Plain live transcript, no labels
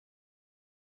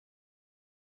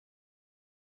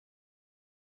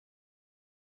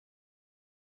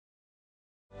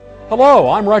Hello,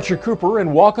 I'm Roger Cooper,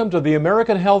 and welcome to the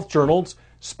American Health Journal's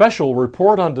special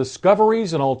report on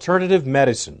discoveries in alternative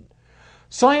medicine.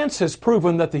 Science has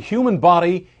proven that the human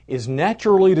body is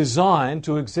naturally designed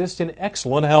to exist in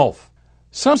excellent health.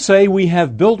 Some say we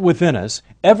have built within us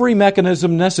every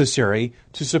mechanism necessary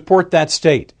to support that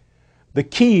state. The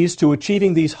keys to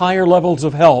achieving these higher levels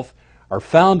of health are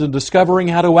found in discovering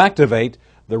how to activate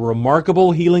the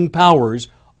remarkable healing powers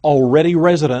already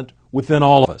resident within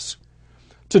all of us.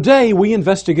 Today, we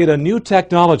investigate a new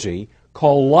technology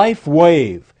called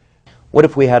LifeWave. What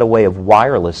if we had a way of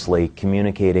wirelessly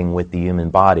communicating with the human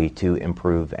body to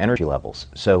improve energy levels?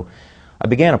 So I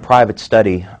began a private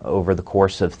study over the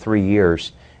course of 3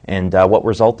 years, and what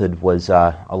resulted was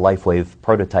a LifeWave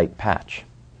prototype patch.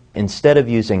 Instead of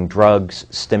using drugs,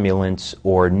 stimulants,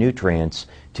 or nutrients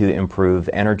to improve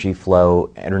energy flow,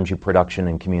 energy production,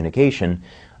 and communication,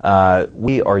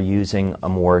 we are using a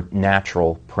more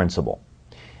natural principle.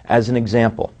 As an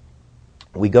example,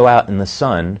 we go out in the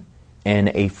sun and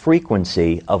a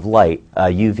frequency of light,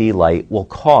 UV light, will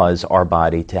cause our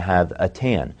body to have a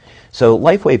tan. So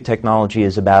LifeWave technology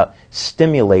is about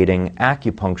stimulating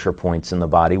acupuncture points in the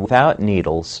body without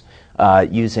needles,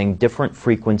 using different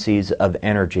frequencies of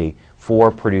energy for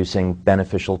producing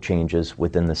beneficial changes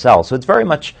within the cell. So it's very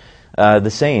much the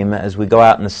same as we go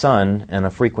out in the sun and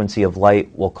a frequency of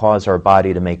light will cause our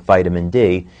body to make vitamin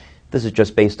D. This is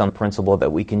just based on the principle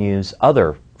that we can use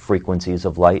other frequencies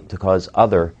of light to cause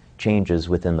other changes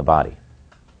within the body.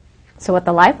 So what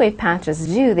the LifeWave patches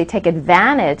do, they take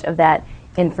advantage of that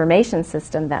information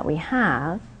system that we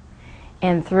have,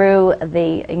 and through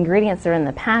the ingredients that are in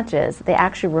the patches, they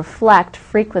actually reflect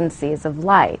frequencies of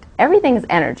light. Everything is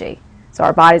energy. So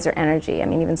our bodies are energy. I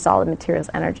mean, even solid materials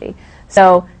energy.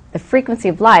 So the frequency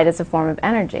of light is a form of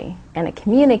energy, and it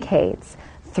communicates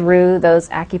through those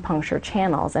acupuncture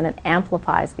channels, and it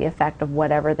amplifies the effect of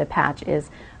whatever the patch is,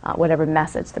 whatever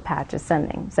message the patch is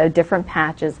sending. So different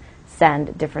patches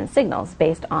send different signals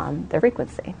based on their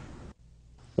frequency.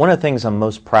 One of the things I'm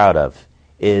most proud of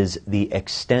is the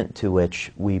extent to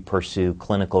which we pursue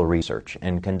clinical research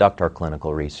and conduct our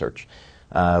clinical research.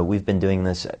 We've been doing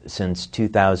this since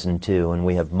 2002, and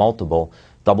we have multiple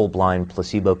double-blind,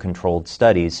 placebo-controlled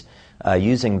studies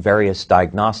using various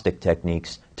diagnostic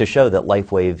techniques to show that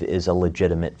LifeWave is a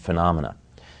legitimate phenomena.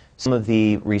 Some of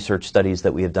the research studies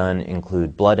that we have done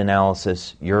include blood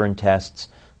analysis, urine tests,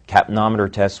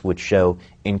 capnometer tests which show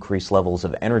increased levels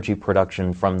of energy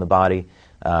production from the body.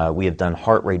 We have done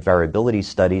heart rate variability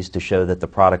studies to show that the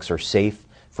products are safe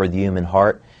for the human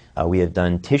heart. We have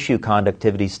done tissue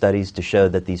conductivity studies to show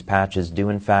that these patches do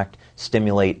in fact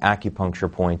stimulate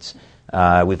acupuncture points.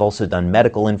 We've also done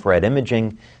medical infrared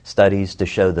imaging studies to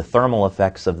show the thermal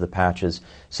effects of the patches.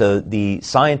 So the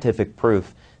scientific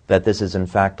proof that this is in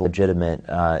fact legitimate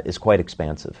is quite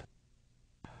expansive.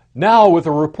 Now with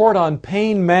a report on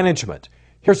pain management,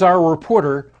 here's our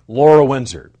reporter, Laura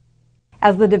Windsor.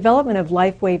 As the development of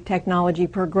LifeWave technology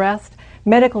progressed,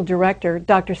 Medical Director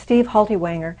Dr. Steve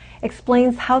Haltiwanger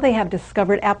explains how they have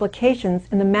discovered applications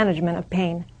in the management of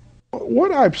pain.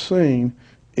 What I've seen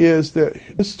is that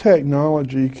this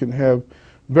technology can have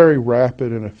very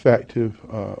rapid and effective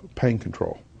pain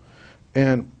control.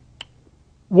 And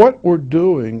what we're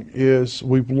doing is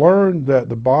we've learned that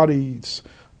the body's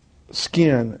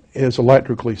skin is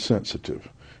electrically sensitive.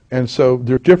 And so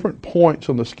there are different points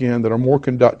on the skin that are more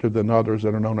conductive than others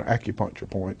that are known as acupuncture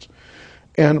points.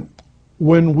 And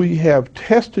when we have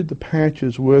tested the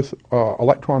patches with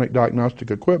electronic diagnostic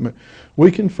equipment,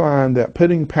 we can find that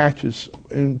putting patches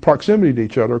in proximity to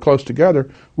each other, close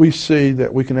together, we see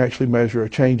that we can actually measure a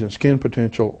change in skin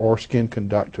potential or skin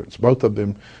conductance. Both of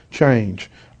them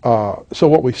change. So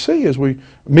what we see is we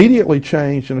immediately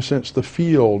change, in a sense, the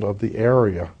field of the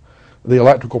area, the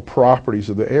electrical properties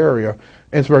of the area,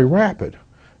 and it's very rapid.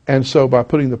 And so by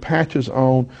putting the patches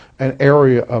on an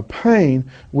area of pain,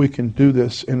 we can do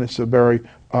this, and it's a very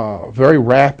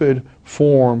rapid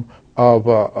form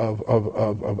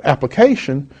of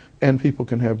application, and people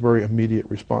can have very immediate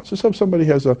responses. So if somebody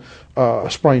has a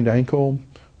sprained ankle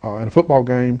in a football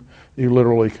game, you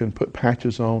literally can put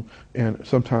patches on, and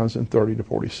sometimes in 30 to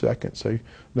 40 seconds, they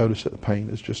notice that the pain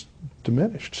is just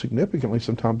diminished significantly,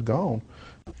 sometimes gone.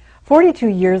 42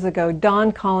 years ago,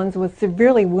 Don Collins was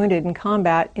severely wounded in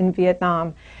combat in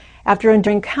Vietnam. After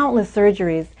enduring countless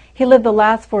surgeries, he lived the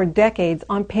last 4 decades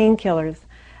on painkillers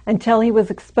until he was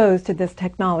exposed to this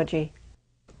technology.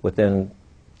 Within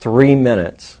 3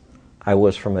 minutes, I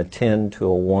was from a 10 to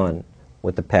a 1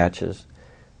 with the patches.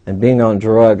 And being on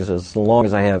drugs as long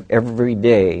as I have every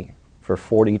day for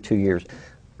 42 years,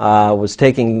 I was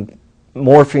taking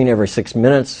morphine every 6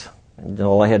 minutes, And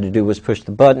all I had to do was push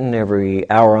the button. Every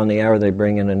hour on the hour, they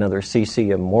bring in another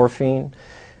cc of morphine.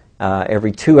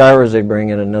 Every 2 hours, they bring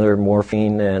in another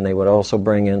morphine, and they would also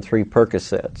bring in 3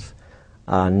 Percocets.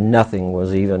 Nothing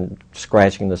was even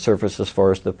scratching the surface as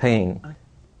far as the pain.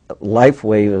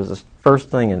 LifeWave is the first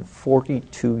thing in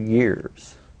 42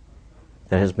 years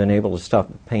that has been able to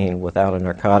stop the pain without a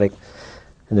narcotic.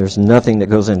 And there's nothing that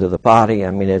goes into the body.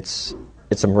 I mean, it's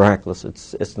a miraculous.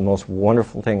 It's the most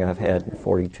wonderful thing I've had in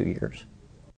 42 years.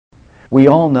 We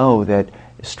all know that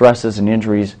stresses and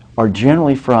injuries are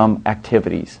generally from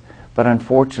activities, but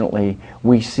unfortunately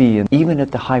we see, even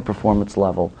at the high performance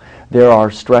level, there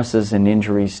are stresses and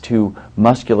injuries to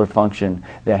muscular function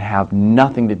that have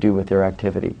nothing to do with their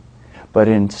activity, but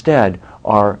instead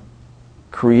are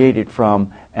created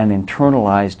from an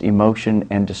internalized emotion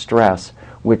and distress,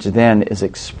 which then is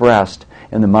expressed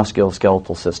in the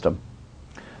musculoskeletal system.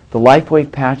 The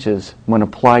LifeWave patches, when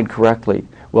applied correctly,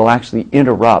 will actually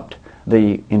interrupt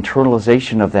the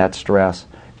internalization of that stress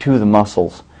to the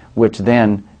muscles, which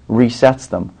then resets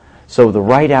them. So the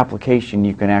right application,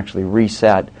 you can actually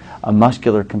reset a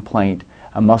muscular complaint,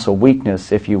 a muscle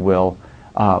weakness, if you will,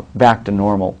 back to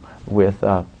normal with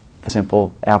a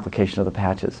simple application of the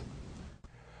patches.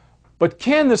 But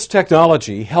can this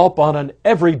technology help on an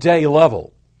everyday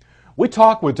level? We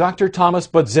talk with Dr. Thomas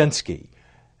Budzinski,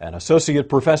 an associate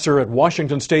professor at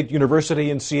Washington State University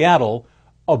in Seattle,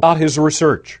 about his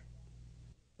research.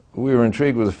 We were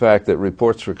intrigued with the fact that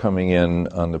reports were coming in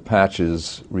on the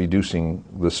patches reducing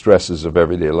the stresses of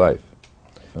everyday life.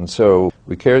 And so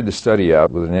we carried the study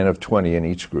out with an N of 20 in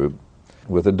each group.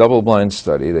 With a double-blind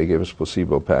study, they gave us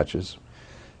placebo patches.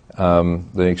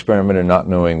 The experimenter not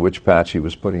knowing which patch he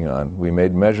was putting on, we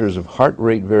made measures of heart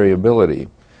rate variability,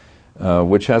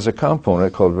 which has a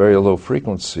component called very low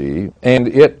frequency, and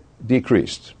it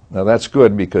decreased. Now that's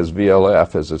good because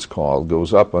VLF, as it's called,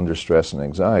 goes up under stress and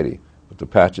anxiety. With the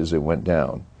patches, it went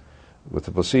down. With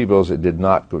the placebos, it did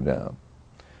not go down.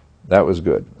 That was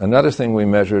good. Another thing we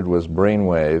measured was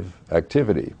brainwave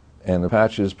activity, and the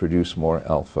patches produce more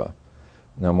alpha.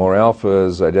 Now, more alpha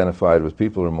is identified with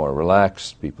people who are more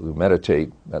relaxed, people who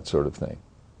meditate, that sort of thing.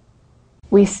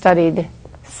 We studied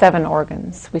 7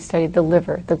 organs. We studied the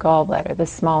liver, the gallbladder, the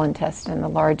small intestine, the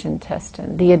large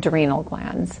intestine, the adrenal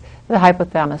glands, the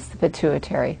hypothalamus, the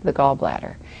pituitary, the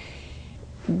gallbladder.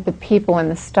 The people in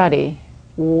the study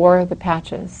wore the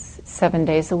patches 7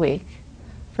 days a week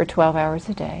for 12 hours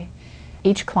a day.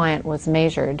 Each client was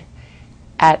measured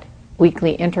at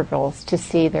weekly intervals to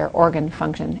see their organ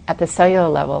function at the cellular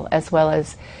level as well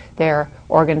as their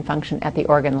organ function at the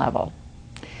organ level.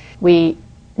 We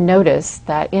noticed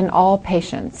that in all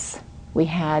patients we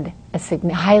had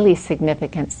a highly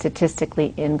significant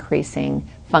statistically increasing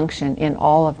function in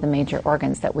all of the major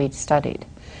organs that we'd studied.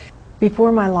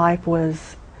 Before, my life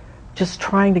was just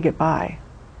trying to get by,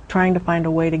 trying to find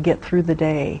a way to get through the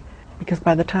day, because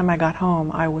by the time I got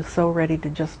home I was so ready to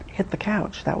just hit the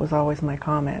couch. That was always my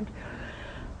comment.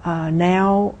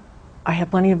 Now I have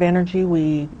plenty of energy.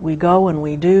 We go and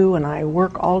we do, and I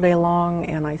work all day long,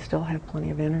 and I still have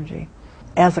plenty of energy.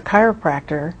 As a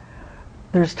chiropractor,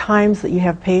 there's times that you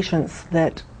have patients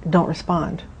that don't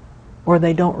respond, or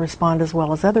they don't respond as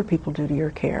well as other people do to your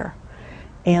care.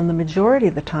 And the majority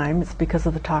of the time it's because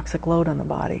of the toxic load on the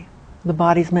body. The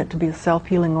body's meant to be a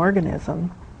self-healing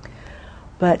organism,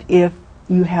 but if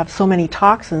you have so many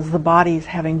toxins the body's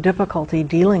having difficulty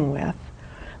dealing with,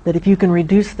 that if you can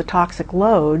reduce the toxic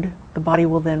load, the body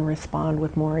will then respond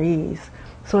with more ease.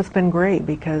 So it's been great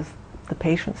because the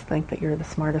patients think that you're the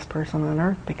smartest person on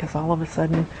earth because all of a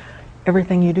sudden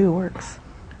everything you do works.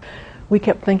 We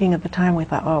kept thinking at the time, we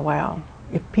thought, oh wow,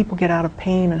 if people get out of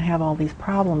pain and have all these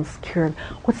problems cured,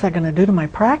 what's that going to do to my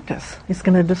practice? It's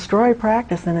going to destroy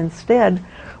practice. And instead,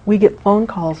 we get phone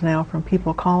calls now from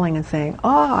people calling and saying,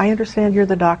 oh, I understand you're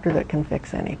the doctor that can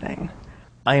fix anything.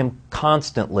 I am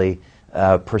constantly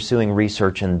pursuing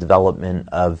research and development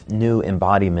of new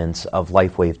embodiments of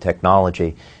LifeWave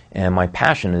technology, and my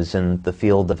passion is in the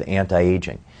field of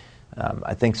anti-aging.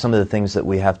 I think some of the things that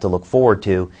we have to look forward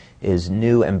to is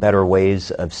new and better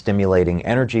ways of stimulating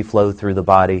energy flow through the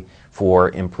body for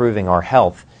improving our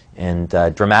health and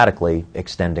dramatically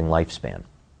extending lifespan.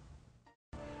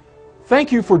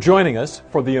 Thank you for joining us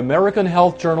for the American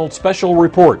Health Journal Special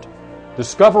Report,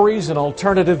 Discoveries in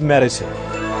Alternative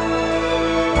Medicine.